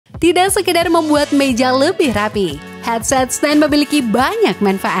Tidak sekedar membuat meja lebih rapi, headset stand memiliki banyak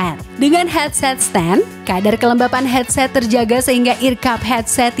manfaat. Dengan headset stand, kadar kelembapan headset terjaga sehingga earcup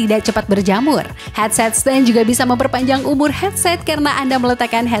headset tidak cepat berjamur. Headset stand juga bisa memperpanjang umur headset karena Anda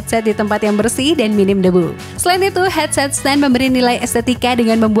meletakkan headset di tempat yang bersih dan minim debu. Selain itu, headset stand memberi nilai estetika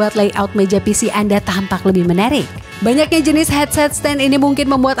dengan membuat layout meja PC Anda tampak lebih menarik. Banyaknya jenis headset stand ini mungkin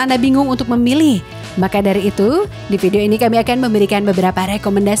membuat Anda bingung untuk memilih. Maka dari itu, di video ini kami akan memberikan beberapa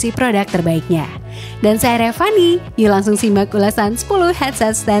rekomendasi produk terbaiknya. Dan saya Revani, yuk langsung simak ulasan 10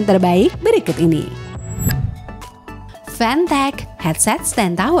 headset stand terbaik berikut ini. Tempat Headset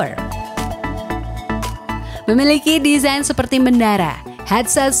Stand Tower. Memiliki desain seperti menara,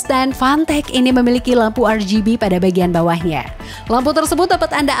 headset stand Tempat ini memiliki lampu RGB pada bagian bawahnya. Lampu tersebut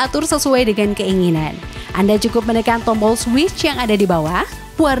dapat Anda atur sesuai dengan keinginan. Anda cukup menekan tombol switch yang ada di bawah,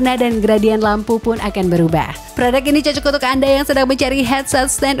 warna dan gradien lampu pun akan berubah. Produk ini cocok untuk Anda yang sedang mencari headset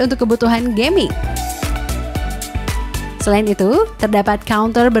stand untuk kebutuhan gaming. Selain itu, terdapat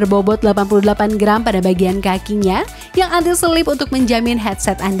counter berbobot 88 gram pada bagian kakinya yang anti-selip untuk menjamin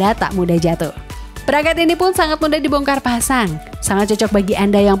headset Anda tak mudah jatuh. Perangkat ini pun sangat mudah dibongkar pasang, sangat cocok bagi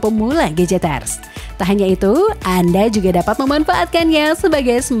Anda yang pemula gadgeters. Tak hanya itu, Anda juga dapat memanfaatkannya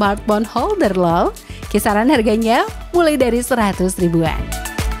sebagai smartphone holder loh. Kisaran harganya mulai dari 100 ribuan.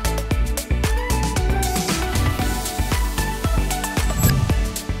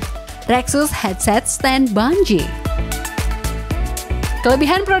 Rexus Headset Stand Bungee.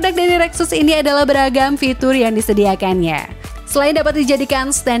 Kelebihan produk dari Rexus ini adalah beragam fitur yang disediakannya. Selain dapat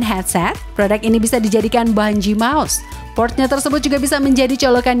dijadikan stand headset, produk ini bisa dijadikan bungee mouse. Portnya tersebut juga bisa menjadi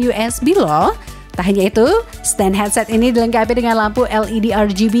colokan USB loh. Tak hanya itu, stand headset ini dilengkapi dengan lampu LED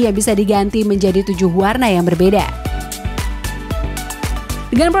RGB yang bisa diganti menjadi 7 warna yang berbeda.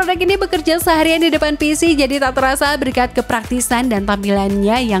 Dengan produk ini bekerja seharian di depan PC jadi tak terasa berkat kepraktisan dan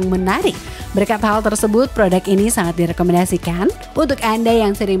tampilannya yang menarik. Berkat hal tersebut, produk ini sangat direkomendasikan untuk Anda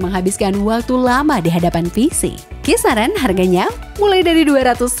yang sering menghabiskan waktu lama di hadapan PC. Kisaran harganya mulai dari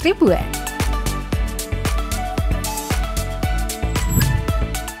 200 ribuan.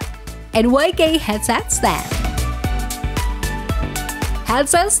 NYK Headset Stand.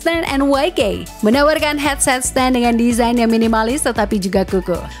 Headset stand NYK menawarkan headset stand dengan desain yang minimalis tetapi juga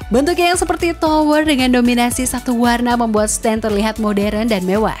kukuh. Bentuknya yang seperti tower dengan dominasi satu warna membuat stand terlihat modern dan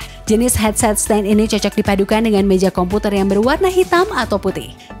mewah. Jenis headset stand ini cocok dipadukan dengan meja komputer yang berwarna hitam atau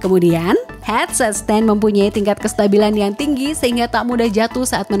putih. Kemudian, headset stand mempunyai tingkat kestabilan yang tinggi sehingga tak mudah jatuh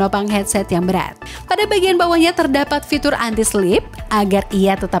saat menopang headset yang berat. Pada bagian bawahnya terdapat fitur anti-slip agar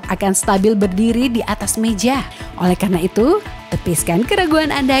ia tetap akan stabil berdiri di atas meja. Oleh karena itu, tepiskan keraguan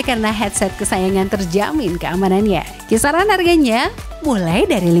Anda karena headset kesayangan terjamin keamanannya. Kisaran harganya mulai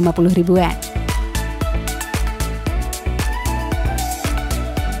dari 50 ribuan.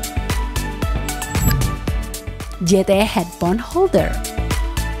 JT Headphone Holder.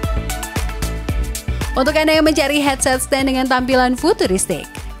 Untuk Anda yang mencari headset stand dengan tampilan futuristik,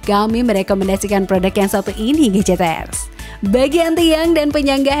 kami merekomendasikan produk yang satu ini gadgeters. Bagian tiang dan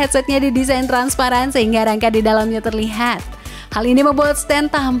penyangga headsetnya didesain transparan sehingga rangka di dalamnya terlihat. Hal ini membuat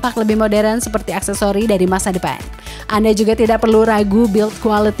stand tampak lebih modern seperti aksesori dari masa depan. Anda juga tidak perlu ragu build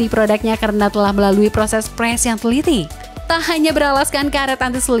quality produknya karena telah melalui proses press yang teliti. Tak hanya beralaskan karet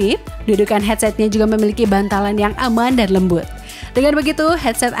anti-slip, dudukan headsetnya juga memiliki bantalan yang aman dan lembut. Dengan begitu,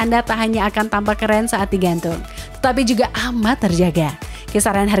 headset Anda tak hanya akan tampak keren saat digantung, tetapi juga amat terjaga.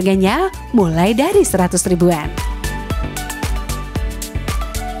 Kisaran harganya mulai dari 100 ribuan.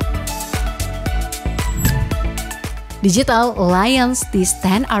 Digital Alliance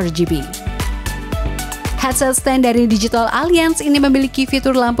T-Stand RGB. Headset stand dari Digital Alliance ini memiliki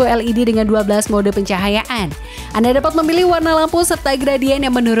fitur lampu LED dengan 12 mode pencahayaan. Anda dapat memilih warna lampu serta gradien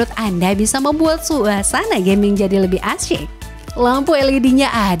yang menurut Anda bisa membuat suasana gaming jadi lebih asyik. Lampu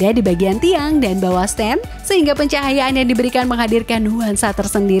LED-nya ada di bagian tiang dan bawah stand, sehingga pencahayaan yang diberikan menghadirkan nuansa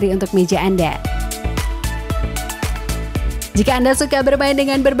tersendiri untuk meja Anda. Jika Anda suka bermain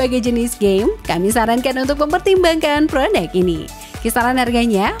dengan berbagai jenis game, kami sarankan untuk mempertimbangkan produk ini. Kisaran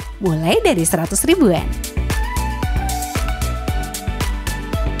harganya mulai dari 100 ribuan.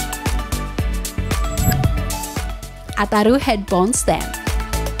 Ataru Headphone Stand.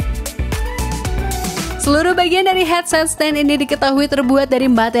 Seluruh bagian dari headset stand ini diketahui terbuat dari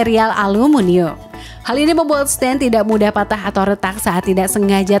material aluminium. Hal ini membuat stand tidak mudah patah atau retak saat tidak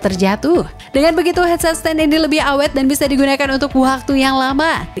sengaja terjatuh. Dengan begitu, headset stand ini lebih awet dan bisa digunakan untuk waktu yang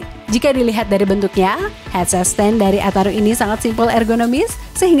lama. Jika dilihat dari bentuknya, headset stand dari Ataru ini sangat simpel ergonomis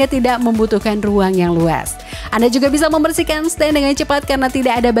sehingga tidak membutuhkan ruang yang luas. Anda juga bisa membersihkan stand dengan cepat karena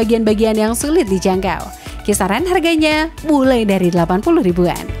tidak ada bagian-bagian yang sulit dijangkau. Kisaran harganya mulai dari 80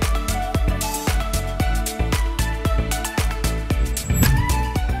 ribuan.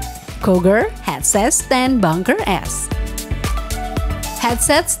 Cougar Headset Stand Bunker S.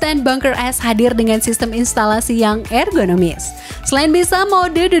 Headset Stand Bunker S hadir dengan sistem instalasi yang ergonomis. Selain bisa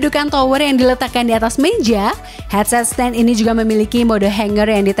mode dudukan tower yang diletakkan di atas meja, headset stand ini juga memiliki mode hanger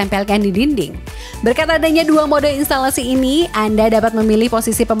yang ditempelkan di dinding. Berkat adanya dua mode instalasi ini, Anda dapat memilih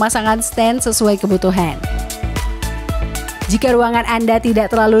posisi pemasangan stand sesuai kebutuhan. Jika ruangan Anda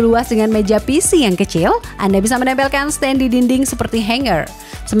tidak terlalu luas dengan meja PC yang kecil, Anda bisa menempelkan stand di dinding seperti hanger.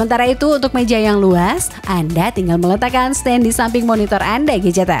 Sementara itu, untuk meja yang luas, Anda tinggal meletakkan stand di samping monitor Anda,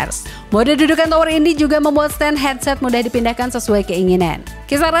 gadgeters. Mode dudukan tower ini juga membuat stand headset mudah dipindahkan sesuai keinginan.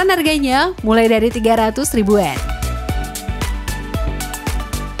 Kisaran harganya mulai dari 300 ribuan.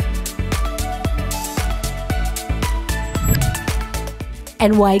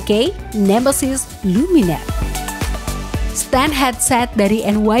 NYK Nemesis Lumina. Stand headset dari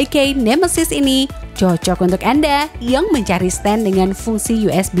NYK Nemesis ini cocok untuk Anda yang mencari stand dengan fungsi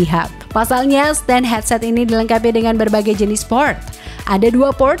USB hub. Pasalnya, stand headset ini dilengkapi dengan berbagai jenis port. Ada 2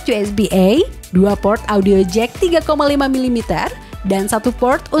 port USB-A, 2 port audio jack 3,5 mm, dan 1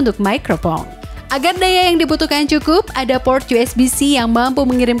 port untuk mikrofon. Agar daya yang dibutuhkan cukup, ada port USB-C yang mampu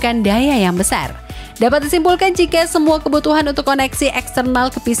mengirimkan daya yang besar. Dapat disimpulkan jika semua kebutuhan untuk koneksi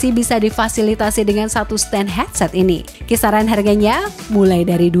eksternal ke PC bisa difasilitasi dengan satu stand headset ini. Kisaran harganya mulai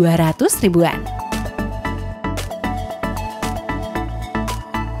dari 200 ribuan.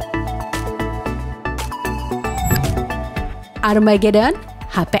 Armageddon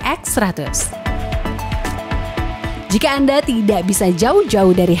HPX 100. Jika Anda tidak bisa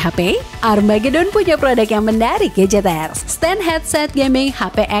jauh-jauh dari HP, Armageddon punya produk yang menarik, gadgeters. Stand headset gaming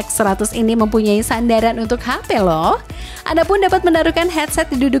HPX 100 ini mempunyai sandaran untuk HP loh. Anda pun dapat menaruhkan headset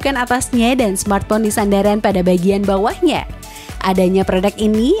di dudukan atasnya dan smartphone di sandaran pada bagian bawahnya. Adanya produk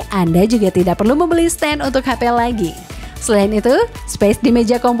ini, Anda juga tidak perlu membeli stand untuk HP lagi. Selain itu, space di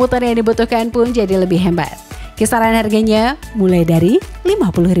meja komputer yang dibutuhkan pun jadi lebih hebat. Kisaran harganya mulai dari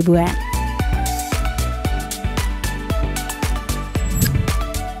 50 ribuan.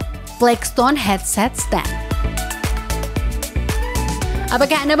 Blackstone Headset Stand.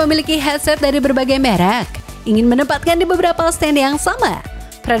 Apakah Anda memiliki headset dari berbagai merek? Ingin menempatkan di beberapa stand yang sama?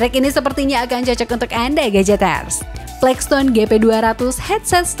 Produk ini sepertinya akan cocok untuk Anda, gadgeters. Blackstone GP200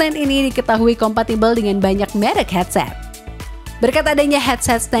 headset stand ini diketahui kompatibel dengan banyak merek headset. Berkat adanya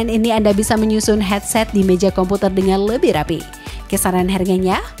headset stand ini, Anda bisa menyusun headset di meja komputer dengan lebih rapi. Kisaran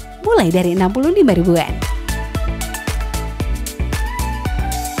harganya mulai dari 65 ribuan.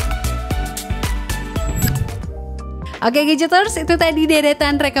 Oke gadgeters, itu tadi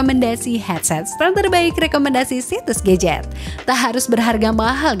deretan rekomendasi headset stand terbaik rekomendasi situs gadget. Tak harus berharga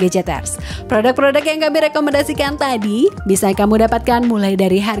mahal, gadgeters. Produk-produk yang kami rekomendasikan tadi bisa kamu dapatkan mulai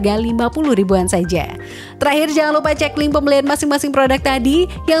dari harga 50 ribuan saja. Terakhir, jangan lupa cek link pembelian masing-masing produk tadi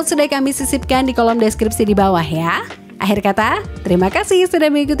yang sudah kami sisipkan di kolom deskripsi di bawah ya. Akhir kata, terima kasih sudah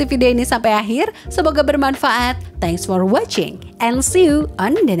mengikuti video ini sampai akhir. Semoga bermanfaat. Thanks for watching and see you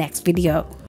on the next video.